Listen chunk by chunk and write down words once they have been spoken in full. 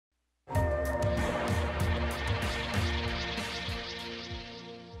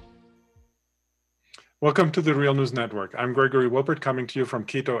Welcome to the Real News Network. I'm Gregory Wilpert, coming to you from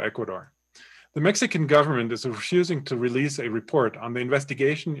Quito, Ecuador. The Mexican government is refusing to release a report on the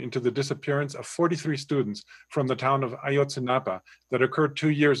investigation into the disappearance of 43 students from the town of Ayotzinapa that occurred 2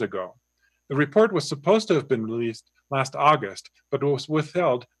 years ago. The report was supposed to have been released last August, but was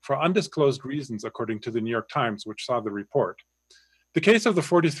withheld for undisclosed reasons, according to the New York Times, which saw the report. The case of the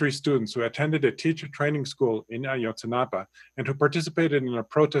 43 students who attended a teacher training school in Ayotzinapa and who participated in a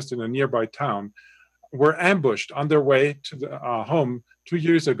protest in a nearby town were ambushed on their way to the home 2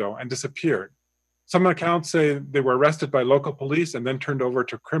 years ago and disappeared. Some accounts say they were arrested by local police and then turned over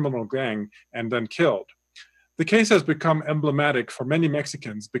to a criminal gang and then killed. The case has become emblematic for many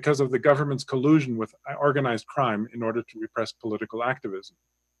Mexicans because of the government's collusion with organized crime in order to repress political activism.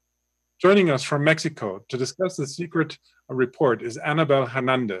 Joining us from Mexico to discuss the secret report is Anabel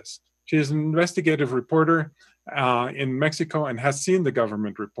Hernandez. She is an investigative reporter in Mexico and has seen the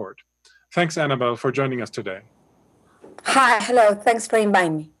government report. Thanks, Anabel, for joining us today. Hi, hello. Thanks for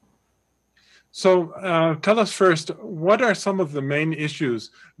inviting me. So tell us first, what are some of the main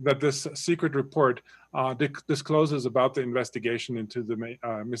issues that this secret report discloses about the investigation into the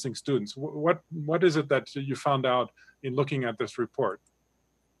missing students? What is it that you found out in looking at this report?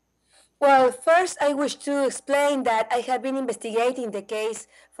 Well, first, I wish to explain that I have been investigating the case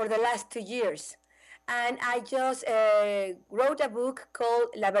for the last 2 years. And I just wrote a book called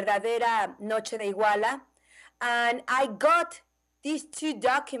La Verdadera Noche de Iguala. And I got these two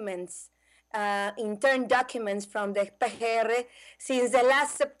documents, intern documents from the PGR since the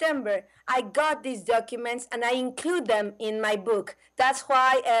last September. I got these documents and I include them in my book. That's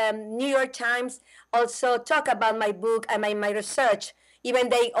why New York Times also talk about my book and my research, even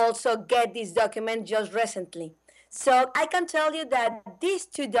they also get this document just recently. So I can tell you that these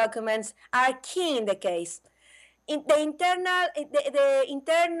two documents are key in the case. In the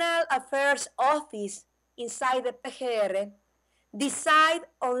Internal Affairs Office inside the PGR decide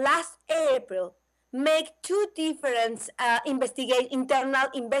on last April make two different internal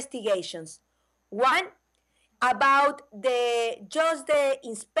investigations. One about just the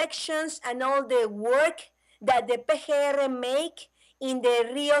inspections and all the work that the PGR make in the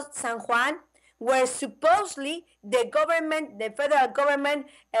Rio San Juan, where supposedly the federal government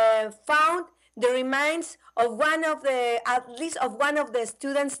found the remains of at least one of the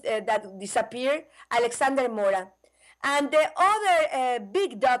students that disappeared, Alexander Mora. And the other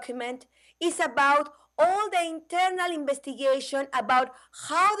big document is about all the internal investigation about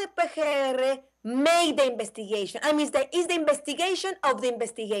how the PGR made the investigation. I mean, it's the investigation of the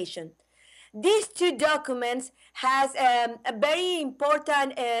investigation. These two documents has a very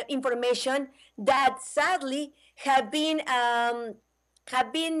important information that sadly have been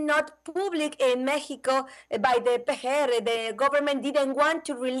not public in Mexico by the PGR. The government didn't want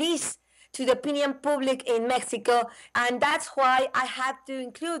to release to the opinion public in Mexico, and that's why I had to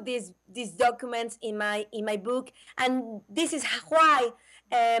include these documents in my book. And this is why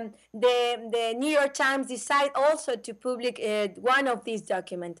the New York Times decided also to publish one of these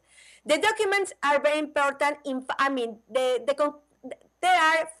documents. The documents are very important. There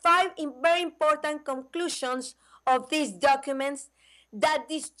are 5 very important conclusions of these documents that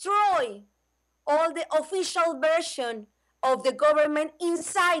destroy all the official version of the government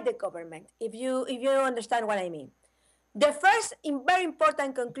inside the government, if you understand what I mean. The first very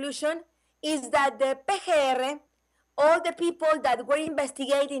important conclusion is that the PGR, all the people that were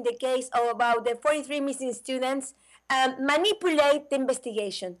investigating the case about the 43 missing students, manipulate the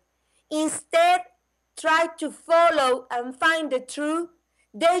investigation. Instead, try to follow and find the truth.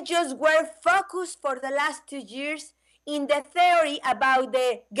 They just were focused for the last 2 years in the theory about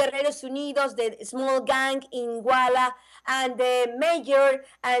the Guerreros Unidos, the small gang in Iguala, and the mayor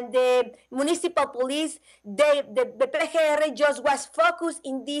and the municipal police. The PGR just was focused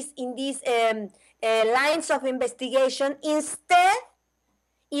in these lines of investigation. Instead,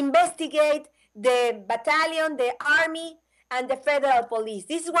 investigate the battalion, the army, and the federal police.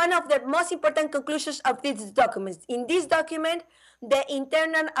 This is one of the most important conclusions of these documents. In this document, the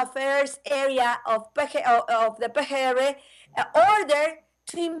internal affairs area of the PGR ordered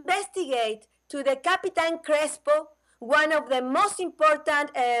to investigate to the Capitan Crespo, one of the most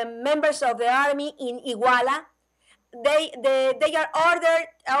important members of the army in Iguala. They are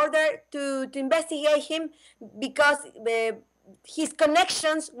ordered to investigate him because his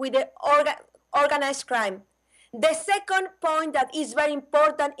connections with the organized crime. The second point that is very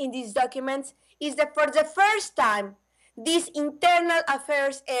important in these documents is that for the first time, this internal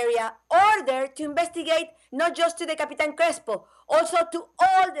affairs area ordered to investigate not just to the Capitan Crespo, also to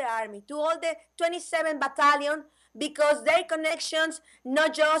all the army, to all the 27 battalion because their connections,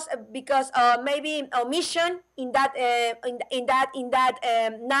 not just because maybe omission in that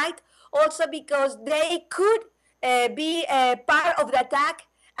night, also because they could be part of the attack,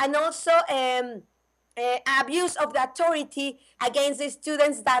 and also abuse of the authority against the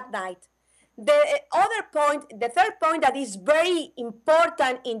students that night. The other point, the third point that is very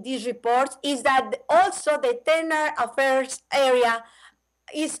important in these reports is that also the Internal Affairs area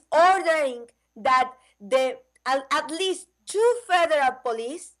is ordering that at least two federal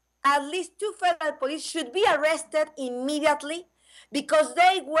police should be arrested immediately because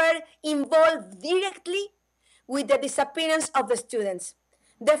they were involved directly with the disappearance of the students.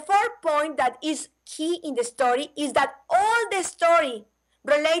 The fourth point that is key in the story is that all the story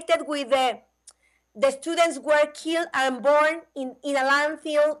related with the students were killed and burned in a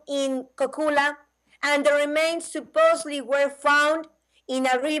landfill in Cocula, and the remains supposedly were found in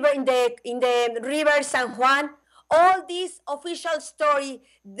a river, in the river San Juan. All this official story,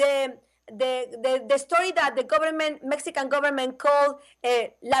 the story that the government, Mexican government, called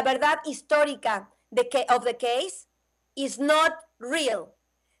La Verdad Histórica of the case, is not real.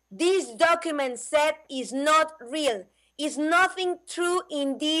 This document said is not real. Is nothing true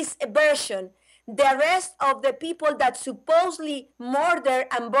in this version. The rest of the people that supposedly murdered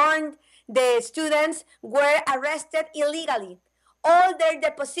and burned the students were arrested illegally. All their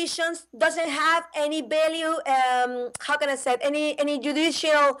depositions doesn't have any value, how can I say it, any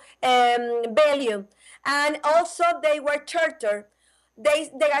judicial value. And also they were tortured.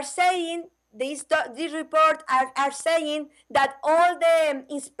 They are saying, this report are saying that all the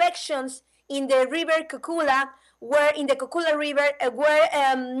inspections in the river Cocula were in the Cocula River were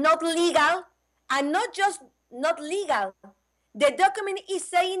not legal, and not just not legal. The document is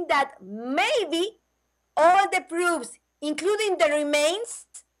saying that maybe all the proofs, including the remains,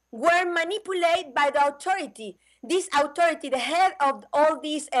 were manipulated by the authority. This authority, the head of all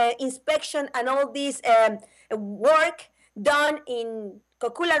this inspection and all this work done in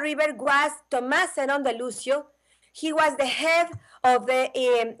Cocula River was Tomás Zerón de Lucio. He was the head of the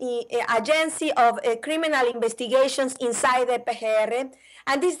Agency of Criminal Investigations inside the PGR.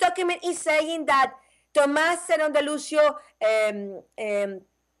 And this document is saying that Tomás Zerón de Lucio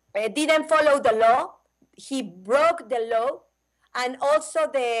didn't follow the law. He broke the law. And also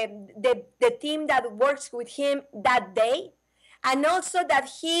the team that works with him that day. And also that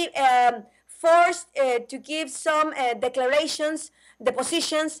he forced to give some declarations,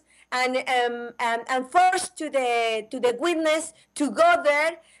 depositions, and forced to the witness to go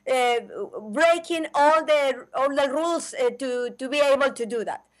there, breaking all the rules to be able to do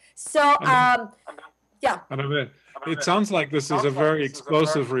that. So yeah. Anabel, it sounds like this is a very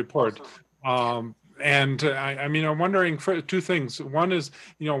explosive report. And I mean, I'm wondering for two things. One is,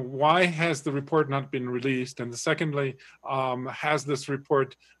 why has the report not been released? And secondly, has this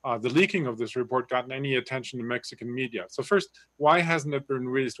report, the leaking of this report, gotten any attention in Mexican media? So first, why hasn't it been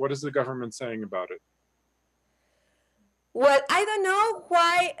released? What is the government saying about it? Well, I don't know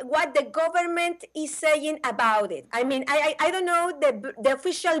what the government is saying about it. I mean, I don't know the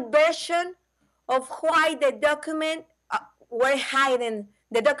official version of why the document were hidden.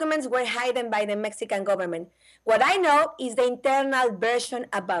 The documents were hidden by the Mexican government. What I know is the internal version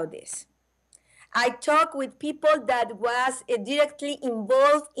about this. I talked with people that was directly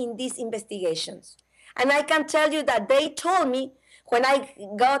involved in these investigations. And I can tell you that they told me, when I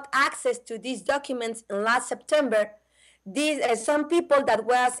got access to these documents in last September, some people that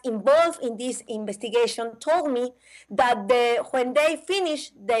was involved in this investigation told me that when they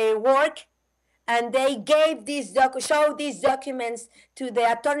finished their work, and they gave showed these documents to the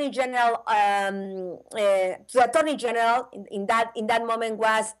Attorney General. In that moment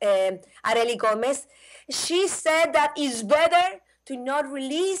was Arely Gomez. She said that it's better to not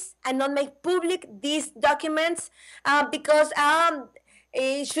release and not make public these documents because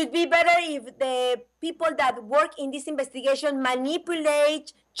it should be better if the people that work in this investigation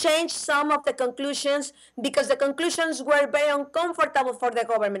manipulate, change some of the conclusions, because the conclusions were very uncomfortable for the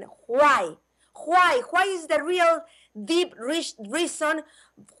government. Why? Why is the real deep reason?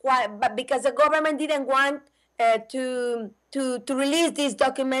 Why? But because the government didn't want to release these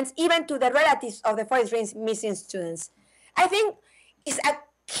documents even to the relatives of the 43 missing students. I think it's a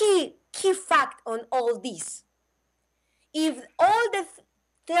key fact on all this. If all the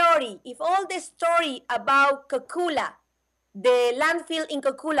theory, if all the story about Cocula, the landfill in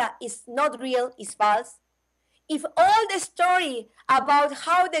Cocula, is not real, is false, if all the story about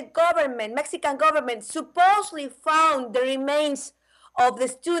how the government, Mexican government, supposedly found the remains of the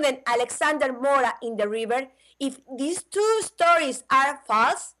student Alexander Mora in the river, if these two stories are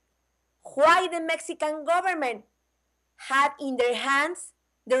false, why the Mexican government had in their hands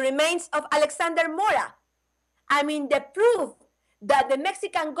the remains of Alexander Mora. I mean, the proof that the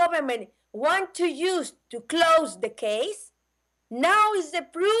Mexican government want to use to close the case now is the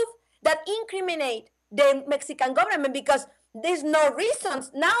proof that incriminate the Mexican government, because there's no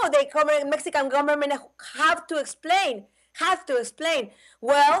reasons. Now the Mexican government have to explain.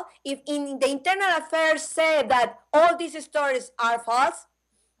 Well, if in the internal affairs say that all these stories are false,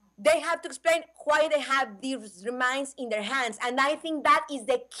 they have to explain why they have these remains in their hands. And I think that is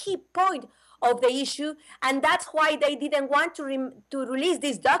the key point of the issue. And that's why they didn't want to release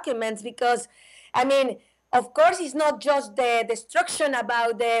these documents, because, I mean, of course, it's not just the destruction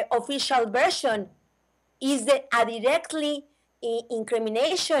about the official version, it's a directly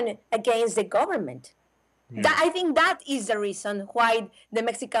incrimination against the government. Yeah. I think that is the reason why the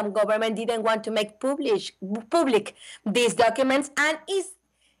Mexican government didn't want to make public these documents, and is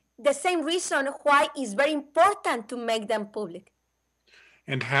the same reason why it's very important to make them public.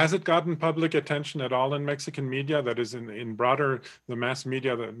 And has it gotten public attention at all in Mexican media? That is, in broader the mass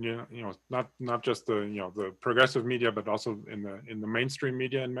media, that you know, not just the the progressive media, but also in the mainstream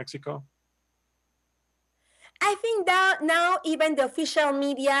media in Mexico. I think that now even the official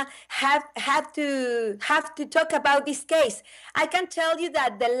media have to talk about this case. I can tell you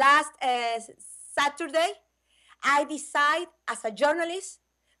that the last Saturday, I decided as a journalist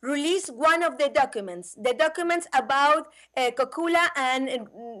release one of the documents about Cocula and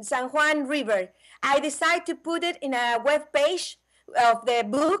San Juan River. I decided to put it in a web page of the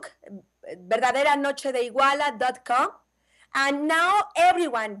book, verdaderanochedeiguala.com. And now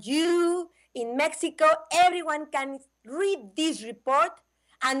everyone, you in Mexico, everyone can read this report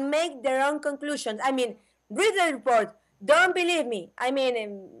and make their own conclusions. I mean, read the report. Don't believe me. I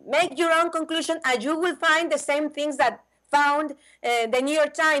mean, make your own conclusion, and you will find the same things that found the New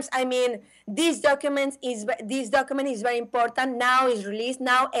York Times. I mean, this document is very important. Now it's released.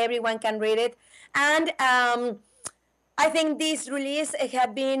 Now everyone can read it. And I think this release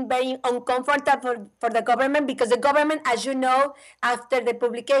have been very uncomfortable for the government, because the government, as you know, after the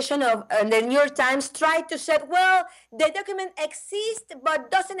publication of the New York Times, tried to say, well, the document exists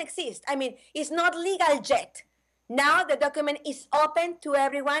but doesn't exist. I mean, it's not legal yet. Now the document is open to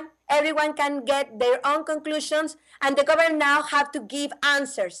everyone. Everyone can get their own conclusions, and the government now have to give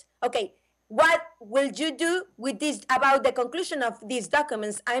answers. Okay, what will you do with this about the conclusion of these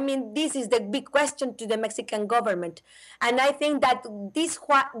documents? I mean, this is the big question to the Mexican government. And I think that this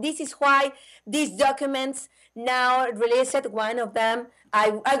is why these documents now released, one of them.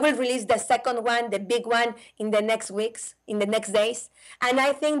 I will release the second one, the big one, in the next weeks, in the next days. And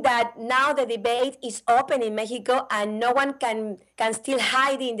I think that now the debate is open in Mexico, and no one can still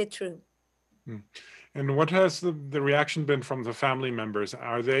hide in the truth. And what has the reaction been from the family members?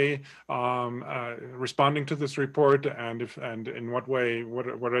 Are they responding to this report, and in what way?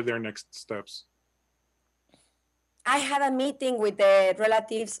 What are their next steps? I had a meeting with the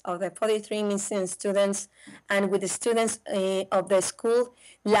relatives of the 43 missing students and with the students of the school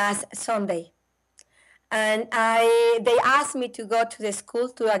last Sunday. And they asked me to go to the school,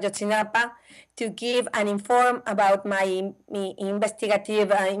 to Ayotzinapa, to give and inform about my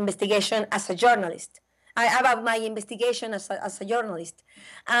investigation as a journalist. About my investigation as a journalist.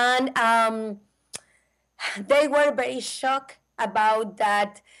 And they were very shocked about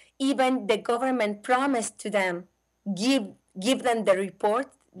that. Even the government promised to them, give them the report,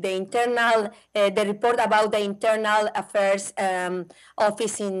 the report about the internal affairs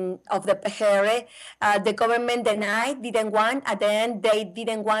office of the PGR. The government denied, didn't want. At the end, they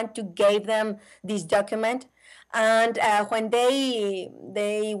didn't want to give them this document. And when they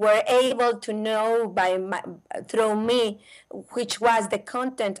were able to know through me, which was the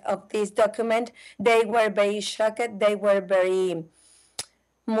content of this document, they were very shocked. They were very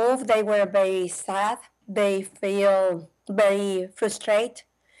moved. They were very sad. They feel very frustrated,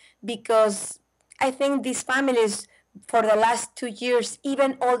 because I think these families, for the last 2 years,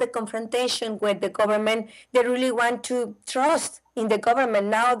 even all the confrontation with the government, they really want to trust in the government.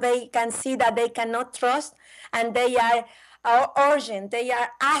 Now they can see that they cannot trust, and they are urgent, they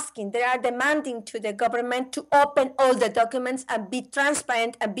are asking, they are demanding to the government to open all the documents and be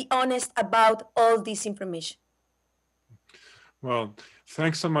transparent and be honest about all this information. Well,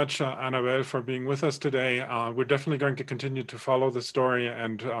 thanks so much, Anabel, for being with us today. We're definitely going to continue to follow the story,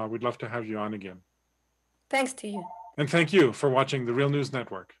 and we'd love to have you on again. Thanks to you. And thank you for watching the Real News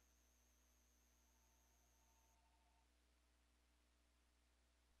Network.